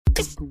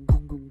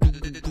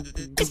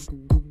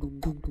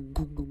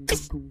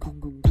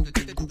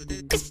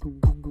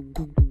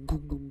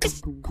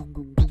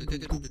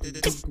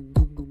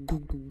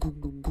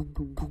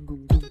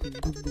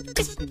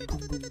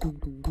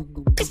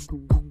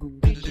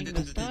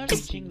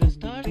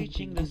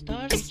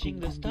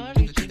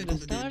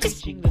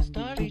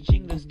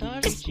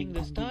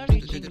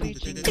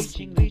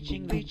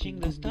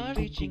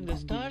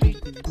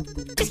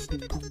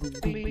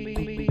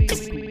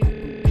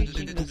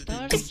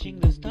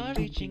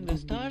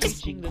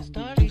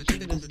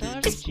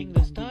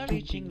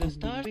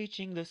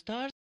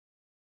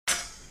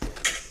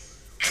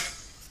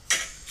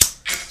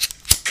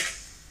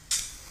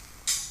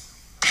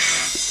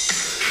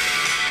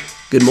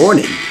Good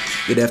morning,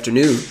 good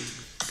afternoon,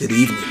 good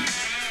evening.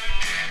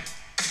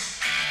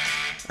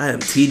 I am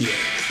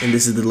TJ, and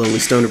this is the Lonely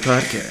Stoner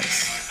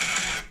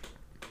Podcast.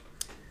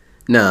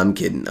 Nah, I'm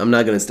kidding. I'm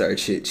not going to start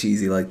shit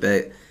cheesy like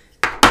that.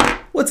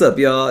 What's up,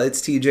 y'all?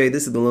 It's TJ.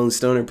 This is the Lonely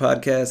Stoner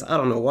Podcast. I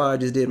don't know why I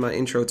just did my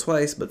intro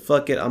twice, but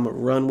fuck it. I'm going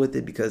to run with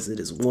it because it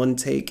is one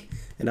take,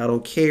 and I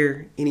don't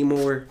care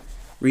anymore.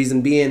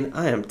 Reason being,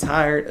 I am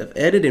tired of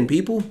editing,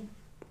 people.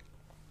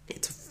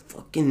 It's a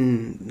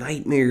fucking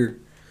nightmare.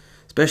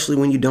 Especially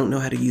when you don't know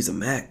how to use a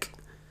Mac.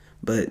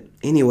 But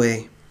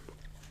anyway,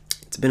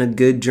 it's been a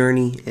good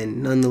journey,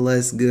 and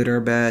nonetheless, good or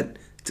bad,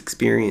 it's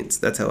experience.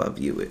 That's how I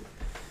view it.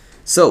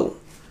 So,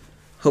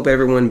 hope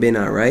everyone been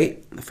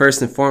alright.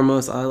 First and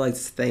foremost, I'd like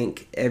to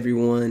thank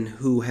everyone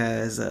who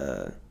has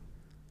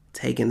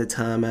taken the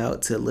time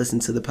out to listen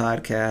to the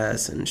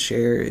podcast and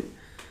share it.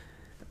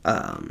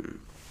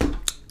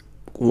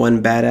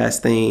 One badass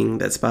thing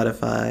that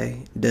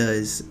Spotify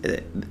does,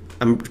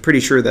 I'm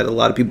pretty sure that a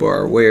lot of people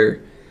are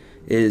aware,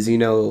 is, you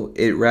know,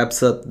 it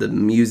wraps up the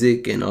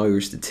music and all your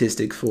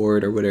statistics for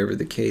it or whatever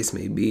the case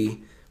may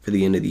be for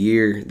the end of the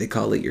year. They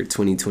call it your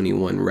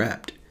 2021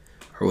 Wrapped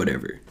or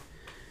whatever.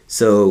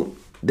 So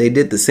they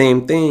did the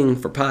same thing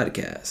for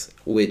podcasts,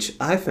 which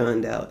I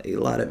found out a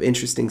lot of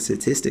interesting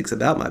statistics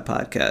about my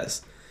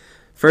podcast.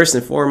 First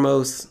and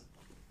foremost,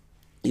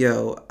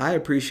 I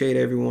appreciate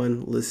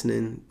everyone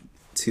listening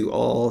to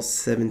all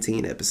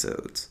 17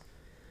 episodes.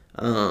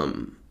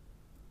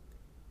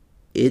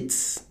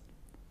 It's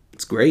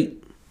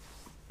great.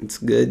 It's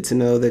good to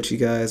know that you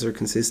guys are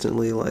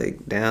consistently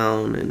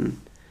down, and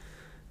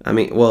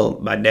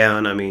by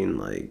down I mean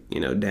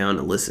down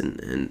to listen,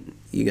 and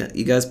you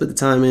guys put the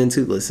time in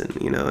to listen,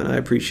 and I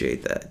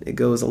appreciate that. It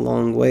goes a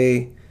long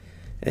way,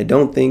 and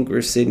don't think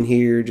we're sitting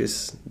here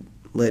just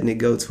letting it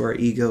go to our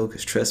ego,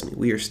 because trust me,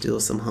 we are still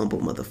some humble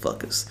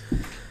motherfuckers.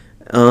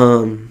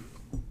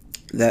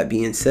 That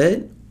being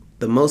said,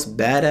 the most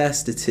badass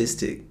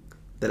statistic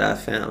that I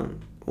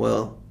found,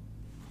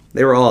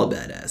 they were all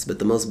badass, but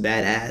the most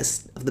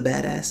badass of the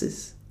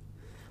badasses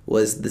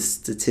was the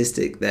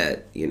statistic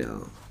that,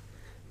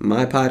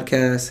 my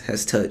podcast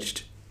has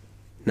touched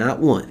not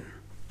one,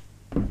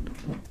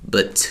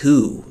 but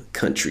 2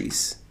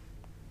 countries.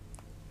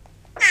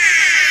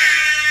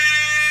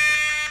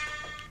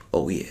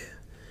 Oh yeah.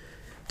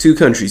 2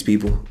 countries,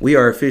 people. We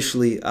are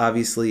officially,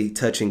 obviously,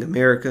 touching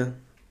America,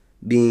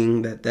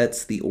 being that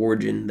that's the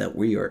origin that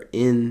we are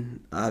in,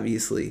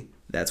 obviously.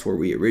 That's where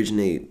we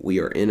originate. We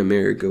are in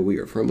America. We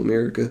are from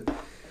America.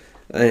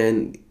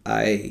 And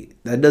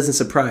that doesn't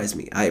surprise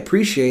me. I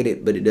appreciate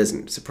it, but it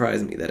doesn't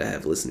surprise me that I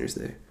have listeners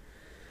there.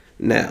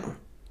 Now,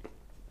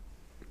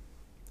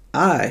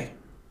 I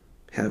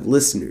have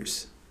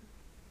listeners,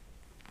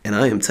 and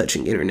I am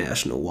touching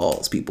international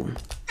walls, people.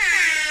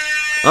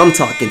 I'm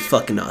talking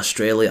fucking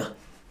Australia.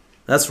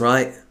 That's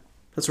right.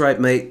 That's right,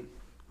 mate.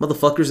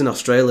 Motherfuckers in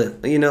Australia.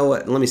 You know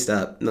what? Let me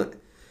stop. No,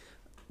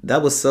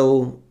 that was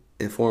so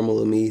informal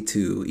of me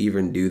to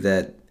even do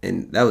that,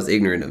 and that was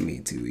ignorant of me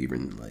to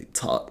even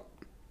talk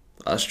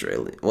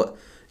Australian. Well,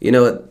 you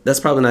know what,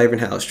 that's probably not even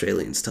how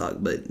Australians talk,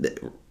 but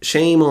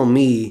shame on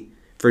me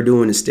for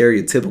doing a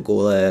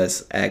stereotypical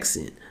ass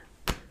accent.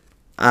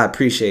 I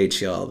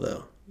appreciate y'all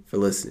though for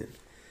listening.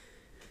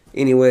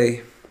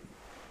 Anyway,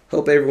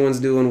 hope everyone's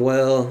doing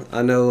well.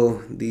 I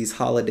know these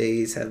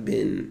holidays have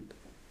been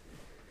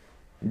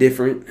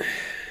different,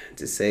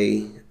 to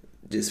say,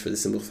 just for the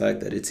simple fact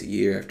that it's a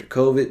year after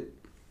COVID.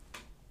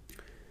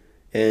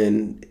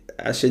 And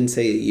I shouldn't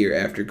say a year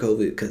after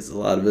COVID, because a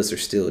lot of us are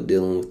still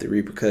dealing with the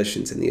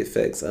repercussions and the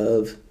effects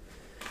of.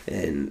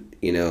 And,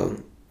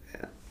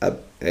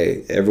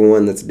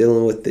 everyone that's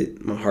dealing with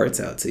it, my heart's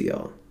out to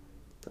y'all.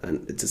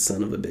 It's a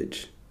son of a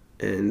bitch.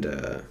 And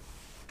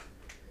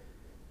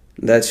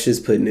that's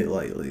just putting it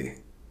lightly.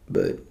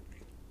 But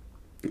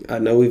I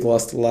know we've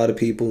lost a lot of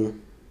people.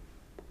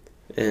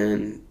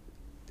 And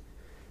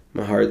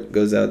my heart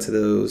goes out to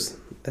those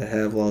that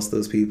have lost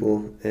those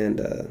people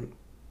and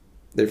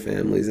their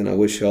families, and I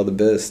wish you all the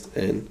best.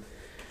 And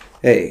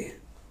hey,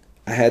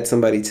 I had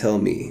somebody tell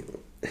me,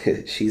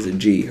 she's a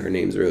G, her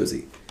name's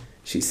Rosie.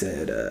 She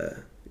said,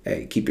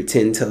 hey, keep your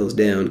 10 toes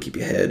down, keep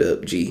your head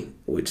up, G,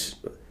 which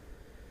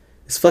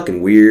is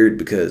fucking weird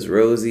because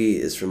Rosie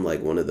is from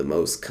one of the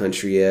most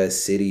country ass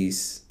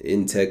cities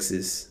in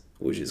Texas,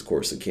 which is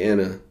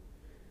Corsicana,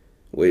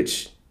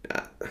 which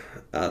I,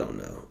 I don't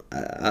know.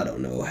 I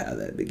don't know how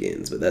that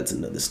begins, but that's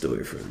another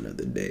story for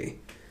another day.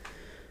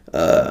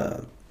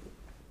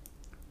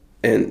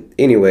 And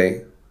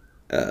anyway,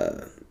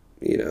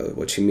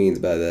 what she means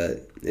by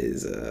that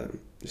is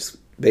just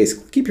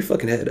basically keep your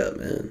fucking head up,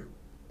 man.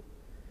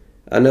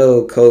 I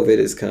know COVID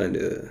has kind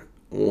of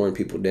worn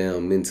people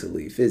down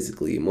mentally,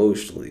 physically,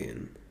 emotionally,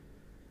 and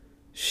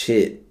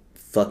shit,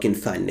 fucking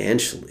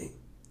financially.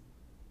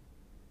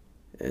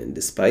 And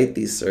despite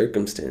these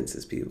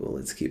circumstances, people,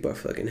 let's keep our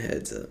fucking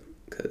heads up.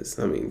 Because,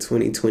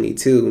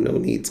 2022, no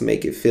need to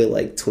make it feel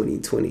like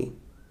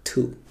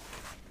 2022.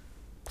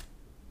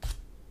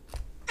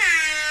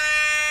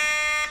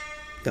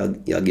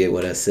 Y'all get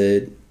what I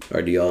said?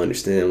 Or do y'all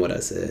understand what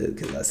I said?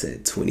 Because I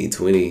said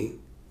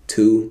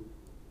 2022.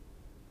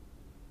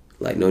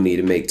 Like, no need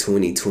to make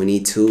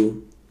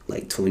 2022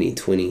 like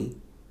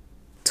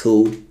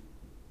 2022.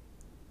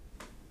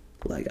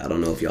 Like, I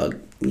don't know if y'all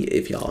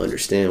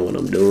understand what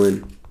I'm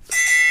doing,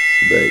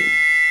 but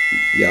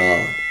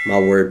y'all, my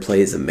wordplay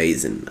is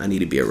amazing. I need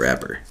to be a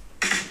rapper.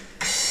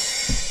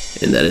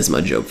 And that is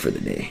my joke for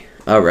the day.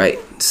 All right.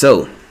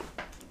 So,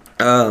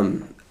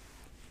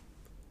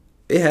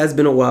 it has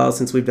been a while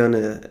since we've done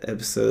an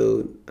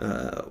episode.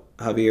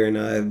 Javier and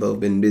I have both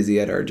been busy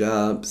at our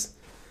jobs.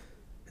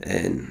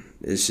 And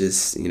it's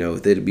just,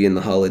 with it being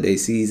the holiday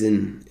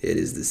season, it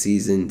is the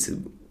season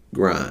to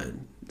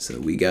grind. So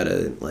we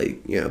gotta,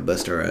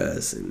 bust our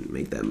ass and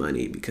make that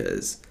money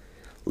because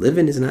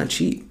living is not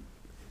cheap.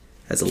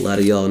 As a lot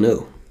of y'all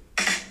know.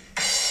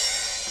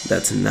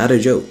 That's not a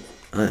joke.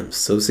 I am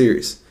so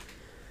serious.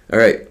 All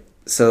right.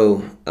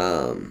 So,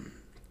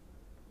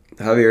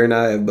 Javier and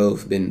I have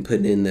both been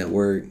putting in that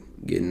work,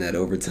 getting that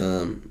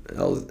overtime.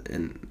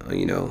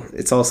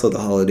 It's also the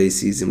holiday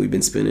season. We've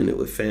been spending it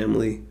with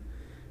family.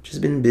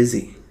 Just been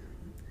busy.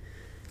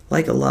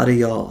 Like a lot of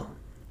y'all.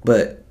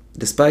 But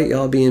despite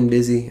y'all being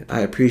busy, I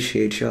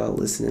appreciate y'all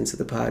listening to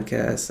the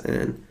podcast.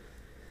 And,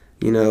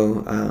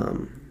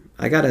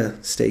 I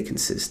gotta stay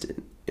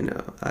consistent.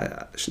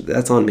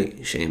 That's on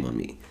me. Shame on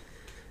me.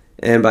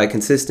 And by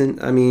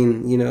consistent, I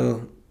mean,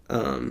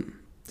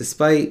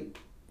 despite...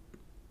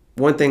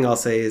 One thing I'll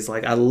say is,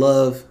 I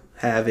love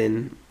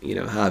having,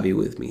 Javi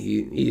with me.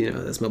 He,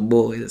 that's my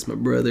boy, that's my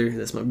brother,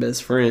 that's my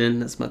best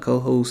friend, that's my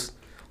co-host,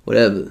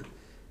 whatever.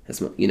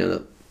 That's my,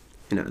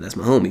 that's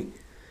my homie.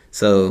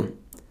 So,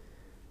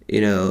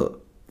 I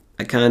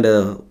kind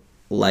of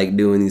like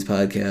doing these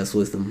podcasts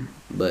with him.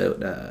 But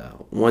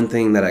one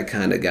thing that I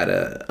kind of got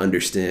to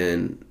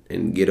understand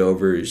and get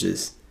over is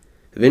just,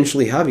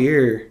 eventually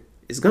Javier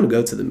is going to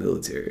go to the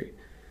military.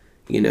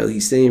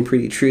 He's staying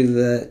pretty true to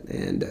that,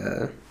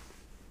 and...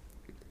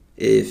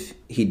 if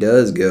he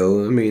does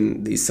go,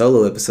 these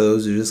solo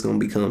episodes are just going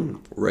to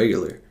become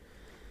regular.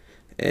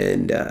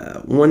 And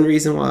one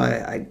reason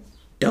why I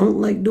don't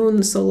like doing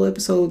the solo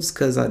episodes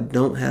because I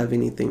don't have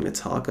anything to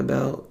talk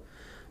about.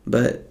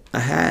 But I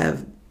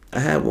have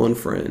one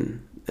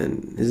friend,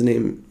 and his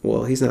name,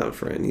 well, he's not a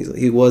friend.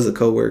 He was a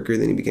coworker,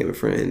 then he became a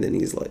friend, and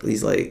he's like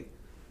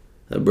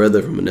a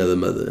brother from another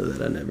mother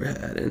that I never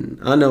had. And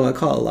I know I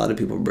call a lot of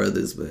people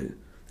brothers, but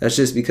that's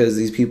just because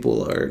these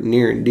people are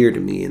near and dear to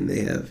me, and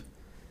they have,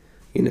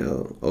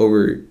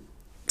 over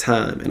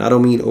time, and I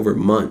don't mean over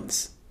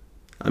months,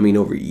 I mean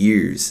over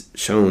years,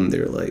 shown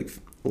their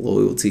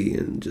loyalty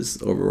and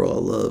just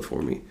overall love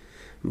for me.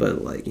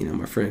 But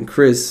my friend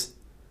Chris,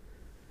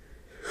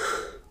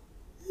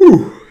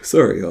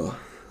 sorry y'all,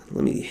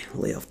 let me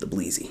lay off the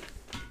bleezy.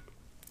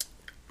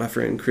 My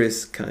friend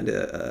Chris kind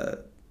of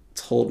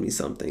told me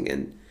something,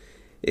 and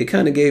it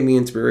kind of gave me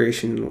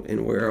inspiration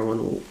in where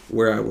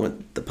I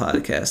want the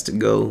podcast to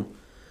go.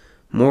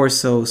 More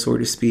so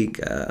to speak,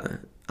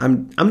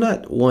 I'm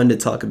not one to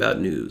talk about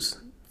news,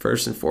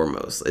 first and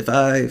foremost. If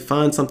I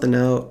find something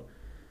out,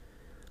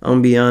 I'm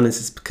going to be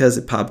honest, it's because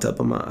it popped up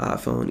on my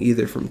iPhone,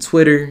 either from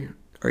Twitter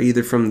or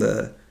either from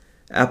the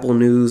Apple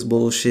News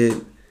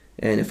bullshit.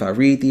 And if I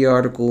read the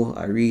article,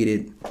 I read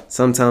it.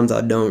 Sometimes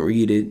I don't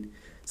read it.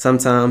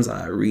 Sometimes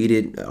I read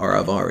it or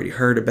I've already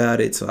heard about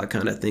it, so I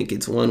kind of think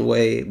it's one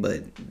way,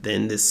 but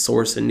then this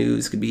source of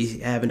news could be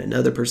having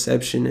another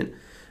perception. And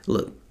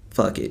look,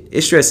 fuck it.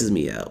 It stresses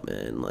me out,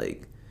 man.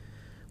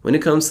 When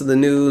it comes to the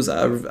news,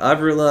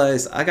 I've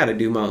realized I got to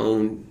do my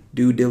own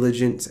due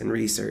diligence and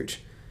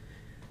research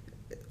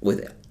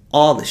with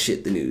all the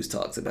shit the news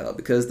talks about,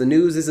 because the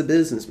news is a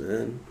business,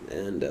 man.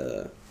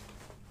 And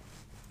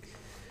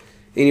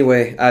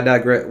anyway, I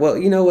digress. Well,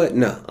 you know what?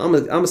 No, I'm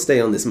gonna stay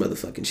on this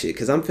motherfucking shit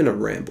because I'm finna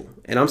ramble,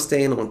 and I'm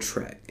staying on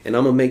track, and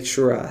I'm gonna make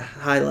sure I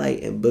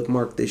highlight and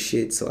bookmark this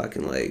shit so I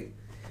can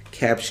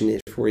caption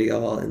it for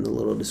y'all in the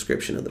little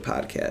description of the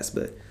podcast.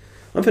 But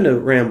I'm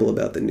finna ramble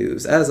about the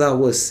news. As I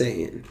was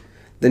saying,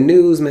 the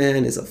news,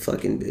 man, is a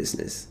fucking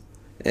business.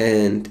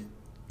 And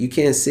you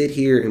can't sit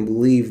here and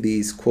believe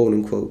these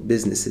quote-unquote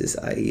businesses,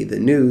 i.e. the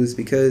news,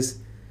 because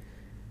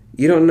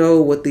you don't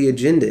know what the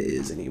agenda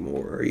is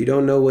anymore. Or you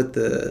don't know what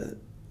the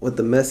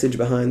message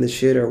behind the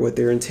shit or what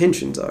their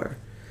intentions are.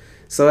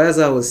 So as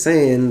I was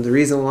saying, the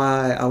reason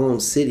why I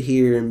won't sit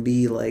here and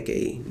be like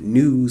a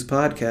news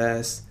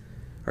podcast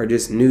are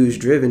just news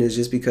driven is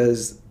just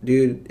because,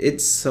 dude,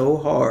 it's so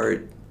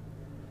hard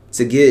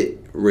to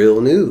get real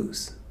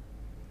news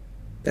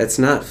that's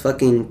not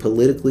fucking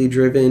politically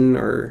driven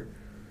or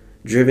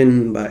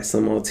driven by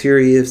some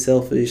ulterior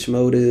selfish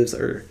motives,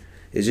 or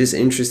is just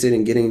interested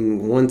in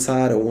getting one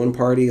side or one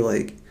party.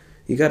 Like,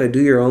 you got to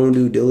do your own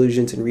due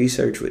diligence and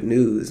research with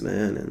news,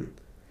 man. And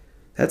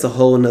that's a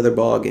whole nother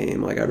ball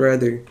game. Like, I'd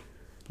rather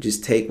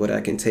just take what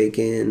I can take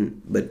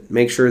in, but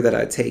make sure that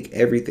I take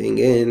everything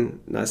in,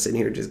 not sitting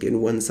here just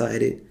getting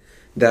one-sided.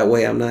 That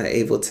way I'm not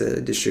able to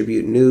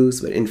distribute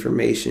news, but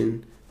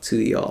information to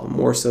y'all,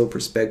 more so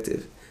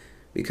perspective,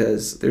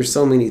 because there's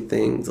so many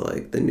things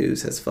like the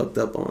news has fucked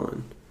up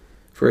on.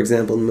 For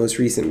example, the most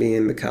recent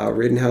being the Kyle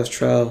Rittenhouse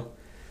trial,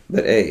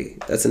 but hey,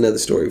 that's another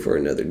story for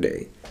another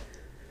day.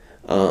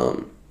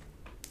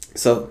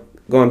 So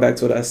going back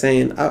to what I was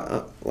saying,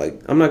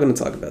 I'm not going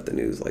to talk about the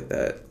news like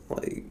that,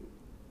 like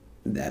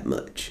that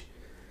much.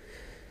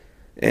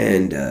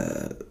 And,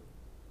 I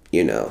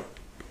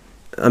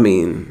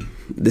mean,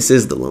 this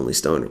is the Lonely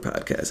Stoner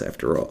podcast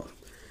after all.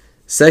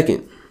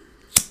 Second,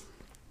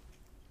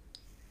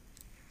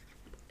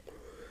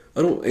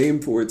 I don't aim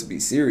for it to be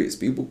serious,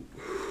 people.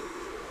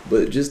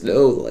 But just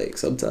know, like,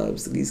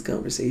 sometimes these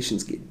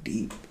conversations get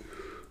deep.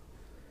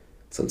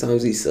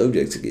 Sometimes these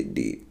subjects get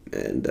deep.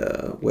 And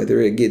whether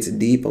it gets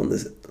deep on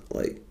this,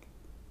 like,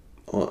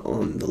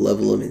 on the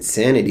level of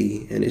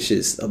insanity, and it's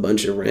just a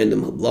bunch of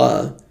random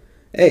blah,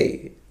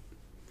 hey,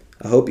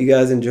 I hope you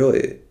guys enjoy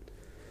it.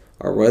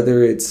 Or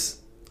whether it's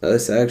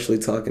us actually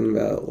talking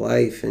about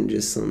life and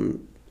just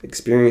some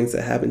experience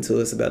that happened to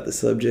us about the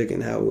subject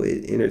and how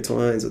it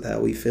intertwines with how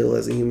we feel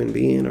as a human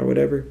being or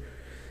whatever.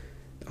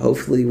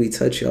 Hopefully we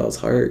touch y'all's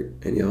heart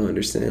and y'all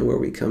understand where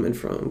we coming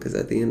from, because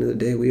at the end of the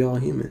day, we all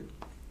human.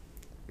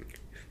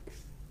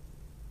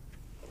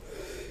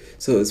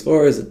 So as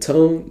far as a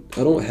tone,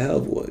 I don't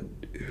have one.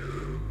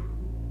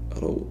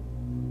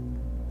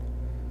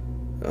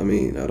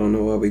 I don't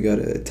know why we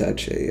gotta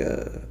attach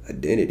a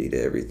identity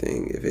to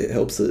everything. If it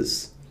helps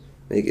us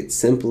make it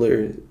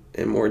simpler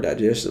and more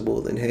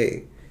digestible, then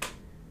hey,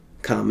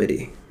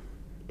 comedy.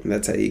 And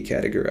that's how you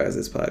categorize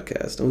this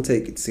podcast. Don't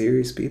take it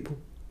serious, people.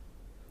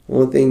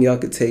 One thing y'all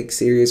could take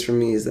serious from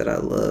me is that I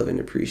love and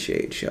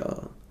appreciate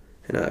y'all.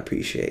 And I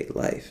appreciate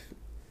life.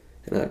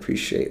 And I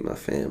appreciate my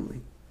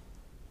family.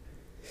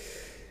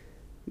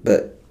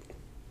 But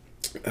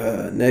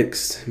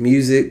next,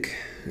 music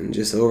and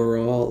just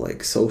overall,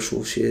 like,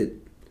 social shit.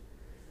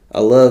 I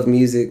love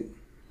music,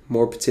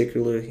 more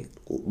particularly,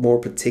 I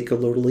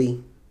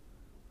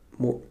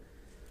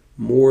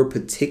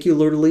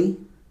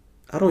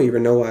don't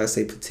even know why I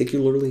say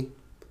particularly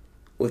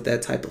with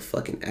that type of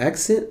fucking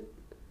accent.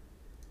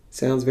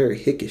 Sounds very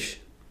hickish.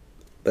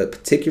 But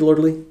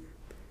particularly,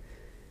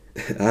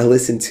 I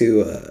listen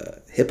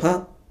to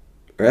hip-hop,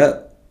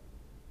 rap,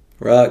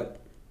 rock,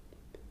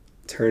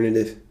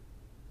 alternative.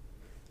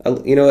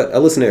 You know what? I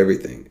listen to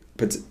everything.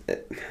 But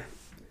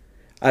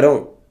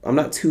I'm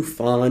not too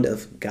fond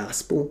of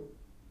gospel.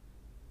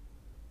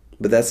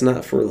 But that's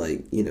not for,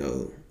 like,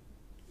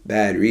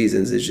 bad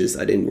reasons. It's just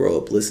I didn't grow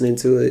up listening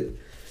to it.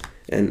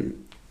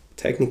 And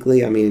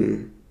technically, I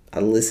mean, I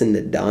listen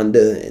to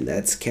Donda, and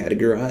that's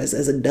categorized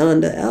as a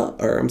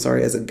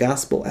as a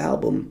gospel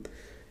album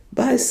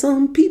by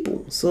some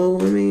people.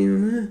 So, I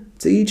mean,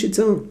 to each its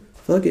own.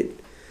 Fuck it.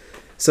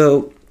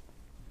 So,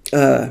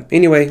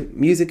 anyway,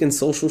 music and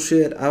social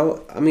shit.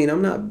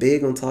 I'm not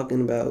big on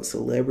talking about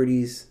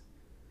celebrities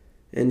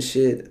and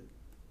shit.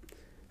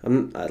 I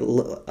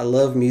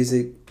love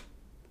music.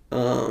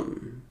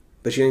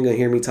 But you ain't gonna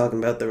hear me talking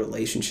about the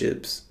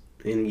relationships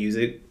in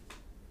music.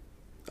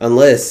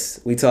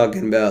 Unless we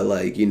talking about,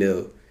 like,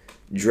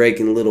 Drake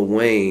and Lil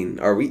Wayne,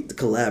 or the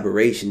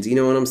collaborations, you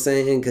know what I'm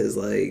saying? Because,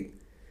 like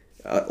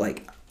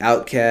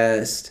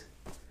Outkast,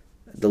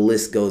 the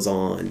list goes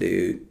on,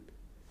 dude.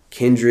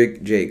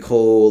 Kendrick, J.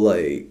 Cole,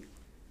 like,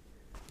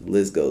 the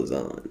list goes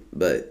on.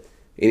 But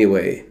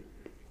anyway,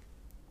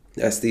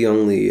 that's the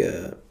only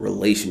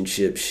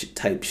relationship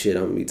type shit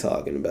I'm going to be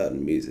talking about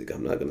in music.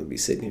 I'm not going to be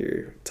sitting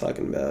here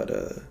talking about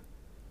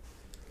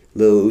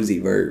Lil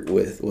Uzi Vert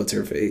with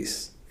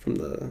What's-Her-Face from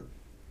the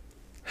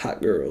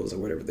Hot Girls or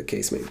whatever the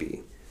case may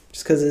be.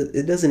 Just because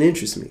it doesn't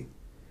interest me.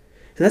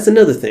 And that's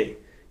another thing.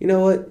 You know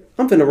what?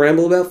 I'm finna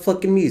ramble about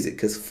fucking music,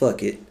 because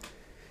fuck it.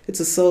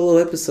 It's a solo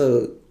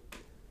episode.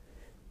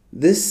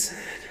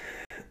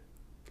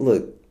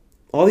 Look,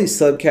 all these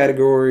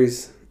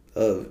subcategories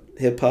of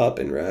hip-hop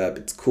and rap,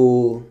 it's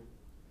cool.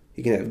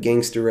 You can have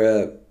gangster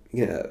rap.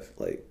 You can have,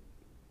 like,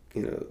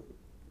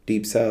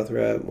 Deep South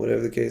rap,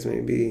 whatever the case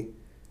may be.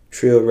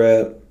 Trill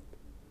rap.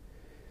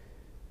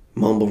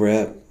 Mumble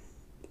rap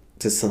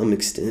to some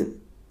extent.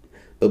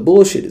 But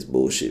bullshit is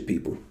bullshit,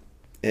 people.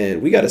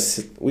 And we gotta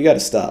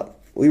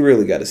stop. We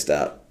really gotta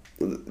stop.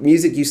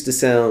 Music used to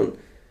sound,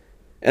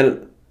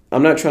 and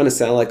I'm not trying to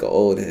sound like an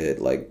old head.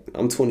 Like,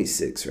 I'm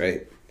 26,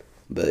 right?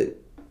 But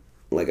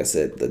like I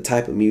said, the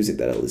type of music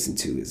that I listen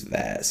to is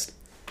vast.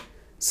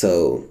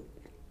 So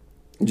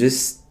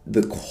just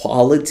the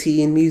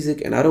quality in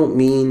music, and I don't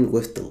mean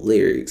with the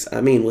lyrics,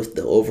 I mean with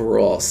the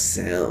overall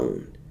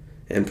sound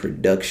and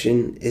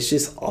production. It's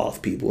just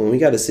off, people, and we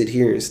got to sit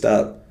here and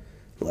stop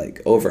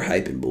like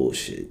overhyping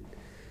bullshit.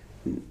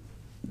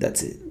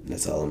 That's it.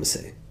 That's all I'm gonna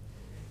say.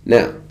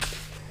 Now,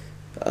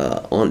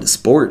 on to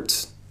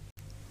sports.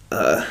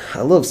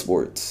 I love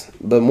sports,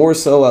 but more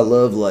so I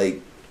love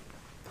like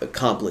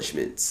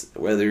accomplishments,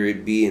 whether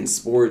it be in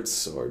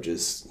sports or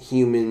just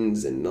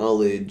humans and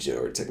knowledge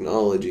or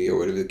technology or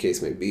whatever the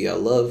case may be. I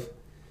love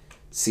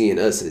seeing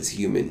us as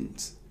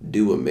humans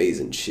do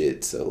amazing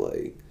shit. So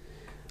like,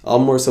 I'll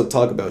more so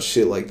talk about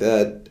shit like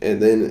that,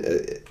 and then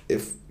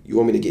if you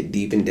want me to get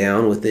deep and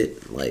down with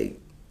it, like,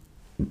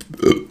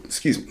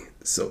 excuse me.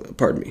 So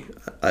pardon me.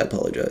 I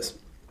apologize.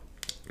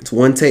 It's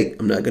one take.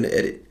 I'm not gonna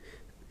edit.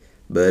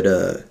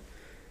 But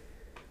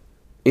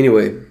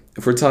anyway,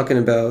 if we're talking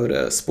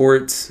about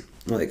sports,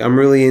 like I'm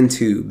really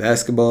into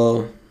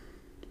basketball.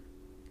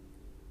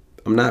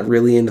 I'm not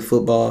really into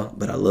football,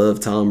 but I love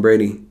Tom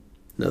Brady.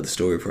 Another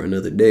story for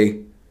another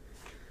day.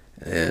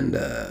 And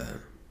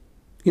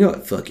you know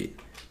what? Fuck it.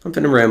 I'm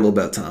finna ramble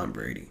about Tom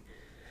Brady.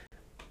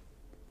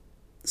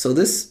 So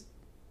this,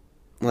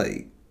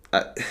 like,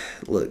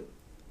 look,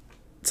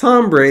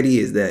 Tom Brady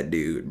is that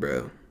dude,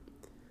 bro.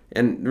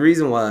 And the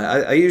reason why,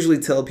 I usually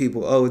tell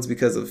people, oh, it's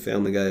because of a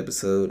Family Guy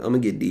episode. I'm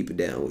going to get deeper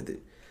down with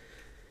it.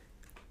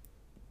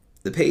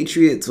 The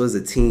Patriots was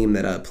a team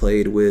that I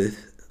played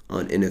with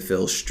on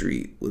NFL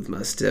Street with my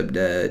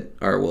stepdad,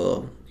 or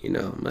well, you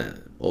know, my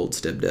old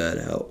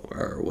stepdad,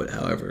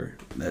 however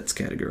that's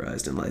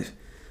categorized in life.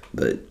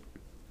 But,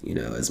 you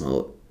know, as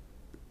my,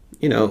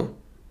 you know,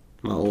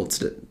 my old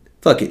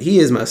fuck it, he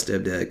is my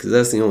stepdad, because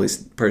that's the only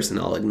person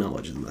I'll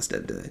acknowledge as my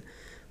stepdad.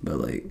 But,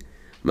 like,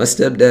 my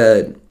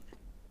stepdad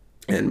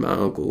and my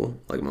uncle,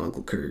 like my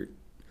Uncle Kurt,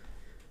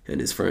 and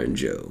his friend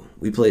Joe,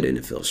 we played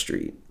NFL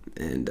Street,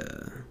 and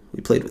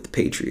we played with the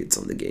Patriots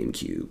on the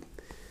GameCube.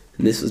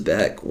 And this was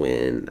back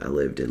when I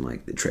lived in,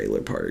 like, the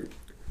trailer park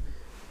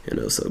in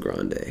Oso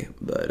Grande.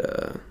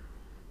 But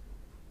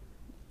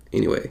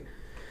anyway,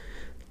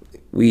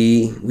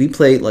 we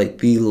played, like,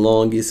 the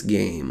longest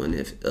game of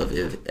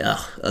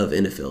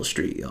NFL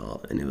Street,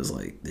 y'all, and it was,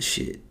 like, the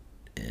shit.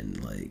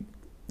 And, like,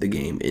 the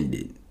game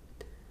ended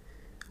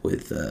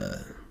with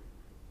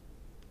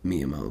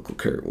me and my Uncle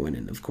Kurt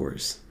winning, of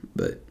course.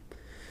 But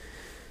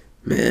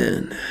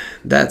man,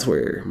 that's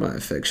where my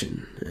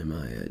affection and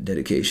my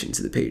dedication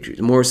to the Patriots,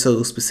 more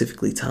so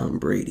specifically Tom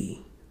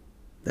Brady,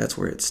 that's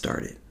where it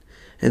started.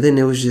 And then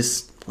it was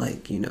just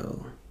like, you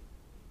know,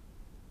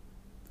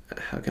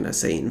 how can I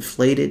say,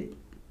 inflated,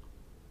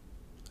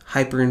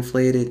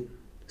 hyperinflated,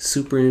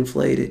 super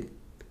inflated.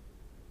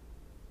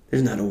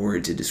 There's not a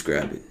word to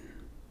describe it.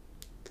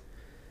 I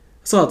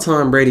saw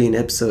Tom Brady in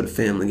an episode of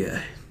Family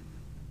Guy.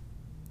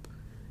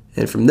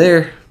 And from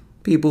there,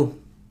 people,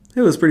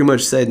 it was pretty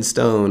much set in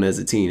stone as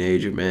a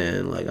teenager,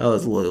 man. Like, I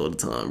was loyal to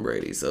Tom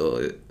Brady.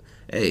 So,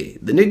 hey,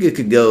 the nigga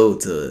could go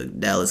to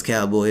Dallas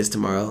Cowboys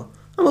tomorrow.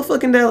 I'm a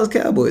fucking Dallas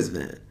Cowboys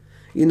fan.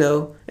 You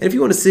know? And if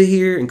you want to sit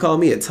here and call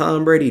me a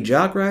Tom Brady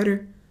jock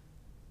rider,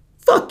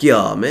 fuck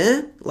y'all,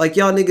 man. Like,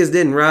 y'all niggas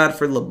didn't ride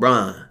for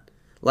LeBron.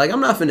 Like,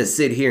 I'm not finna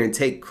sit here and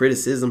take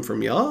criticism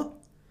from y'all.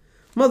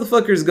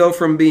 Motherfuckers go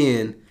from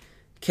being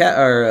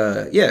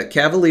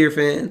Cavalier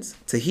fans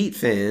to Heat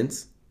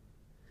fans.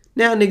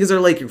 Now niggas are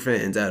Laker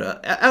fans out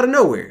of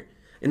nowhere.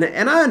 And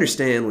I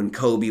understand when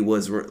Kobe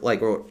was,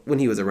 like, or when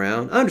he was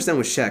around. I understand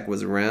when Shaq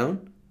was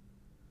around.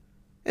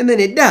 And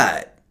then it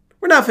died.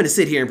 We're not finna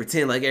sit here and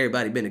pretend like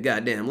everybody been a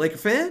goddamn Laker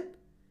fan.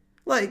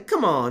 Like,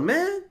 come on,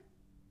 man.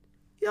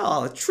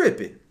 Y'all are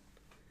tripping.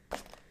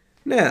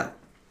 Now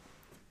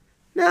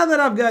that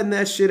I've gotten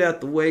that shit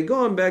out the way,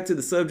 going back to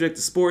the subject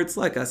of sports,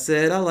 like I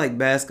said, I like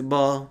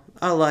basketball.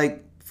 I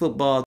like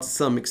football to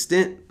some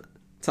extent.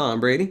 Tom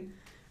Brady.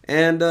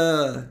 And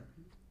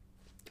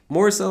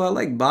more so, I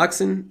like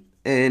boxing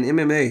and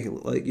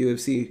MMA, like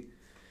UFC.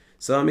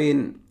 So, I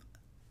mean,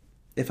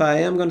 if I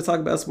am going to talk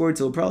about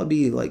sports, it'll probably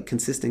be, like,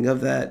 consisting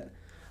of that.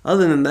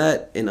 Other than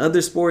that, in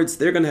other sports,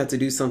 they're going to have to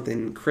do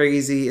something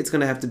crazy. It's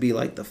going to have to be,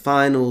 like, the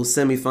finals,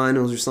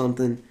 semifinals or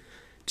something.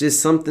 Just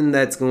something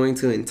that's going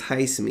to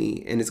entice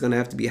me, and it's going to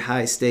have to be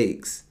high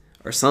stakes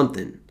or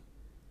something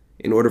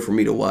in order for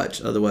me to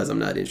watch. Otherwise, I'm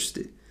not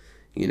interested.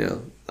 You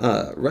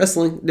know,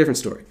 wrestling, different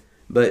story.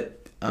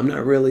 But I'm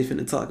not really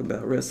finna talk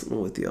about wrestling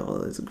with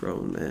y'all as a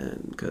grown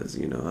man, because,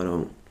 you know,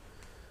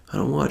 I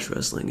don't watch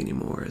wrestling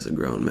anymore as a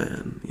grown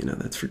man. You know,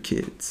 that's for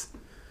kids.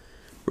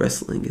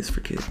 Wrestling is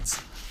for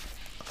kids.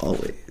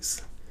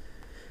 Always.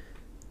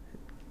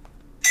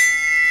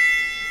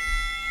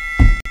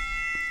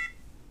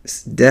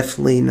 It's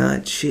definitely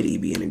not shitty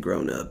being a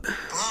grown-up.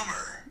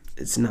 Bummer.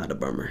 It's not a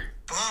bummer.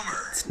 Bummer.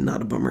 It's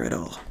not a bummer at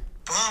all.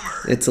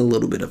 Bummer. It's a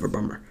little bit of a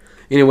bummer.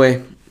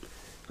 Anyway,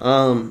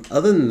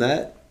 other than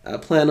that, I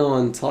plan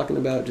on talking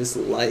about just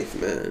life,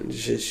 man.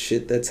 Just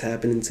shit that's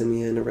happening to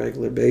me on a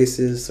regular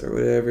basis or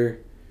whatever.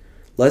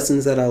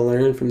 Lessons that I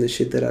learned from the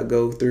shit that I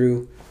go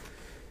through.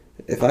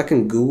 if I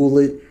can Google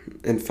it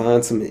and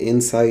find some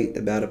insight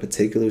about a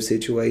particular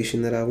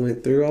situation that I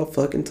went through, I'll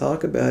fucking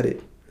talk about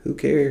it. Who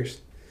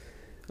cares?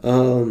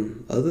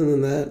 Other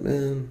than that,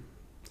 man,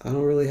 I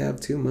don't really have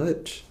too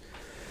much.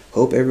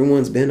 Hope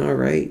everyone's been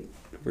alright.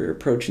 We're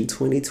approaching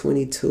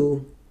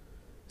 2022.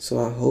 So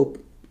I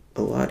hope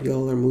a lot of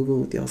y'all are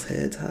moving with y'all's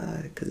heads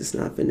high, because it's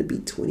not going to be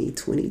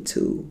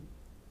 2022.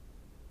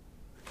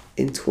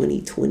 In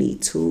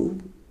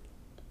 2022.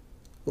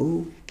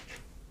 Ooh.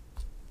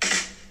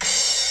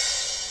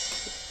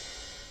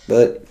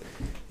 But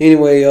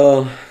anyway,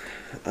 y'all.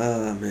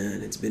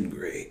 Man, it's been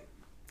great.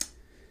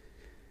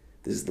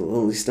 This is the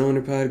Lonely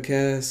Stoner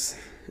Podcast,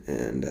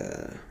 and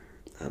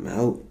I'm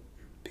out.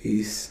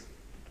 Peace.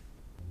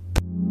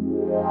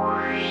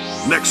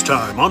 Next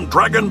time on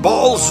Dragon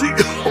Ball Z.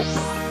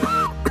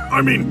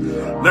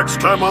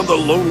 Next time on the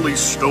Lonely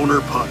Stoner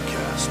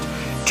Podcast.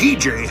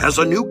 TJ has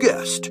a new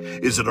guest.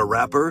 Is it a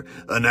rapper,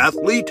 an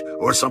athlete,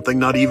 or something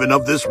not even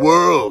of this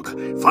world?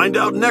 Find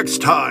out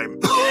next time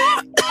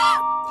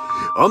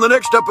on the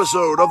next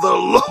episode of the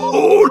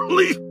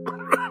Lonely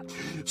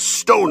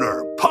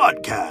Stoner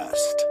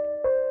Podcast.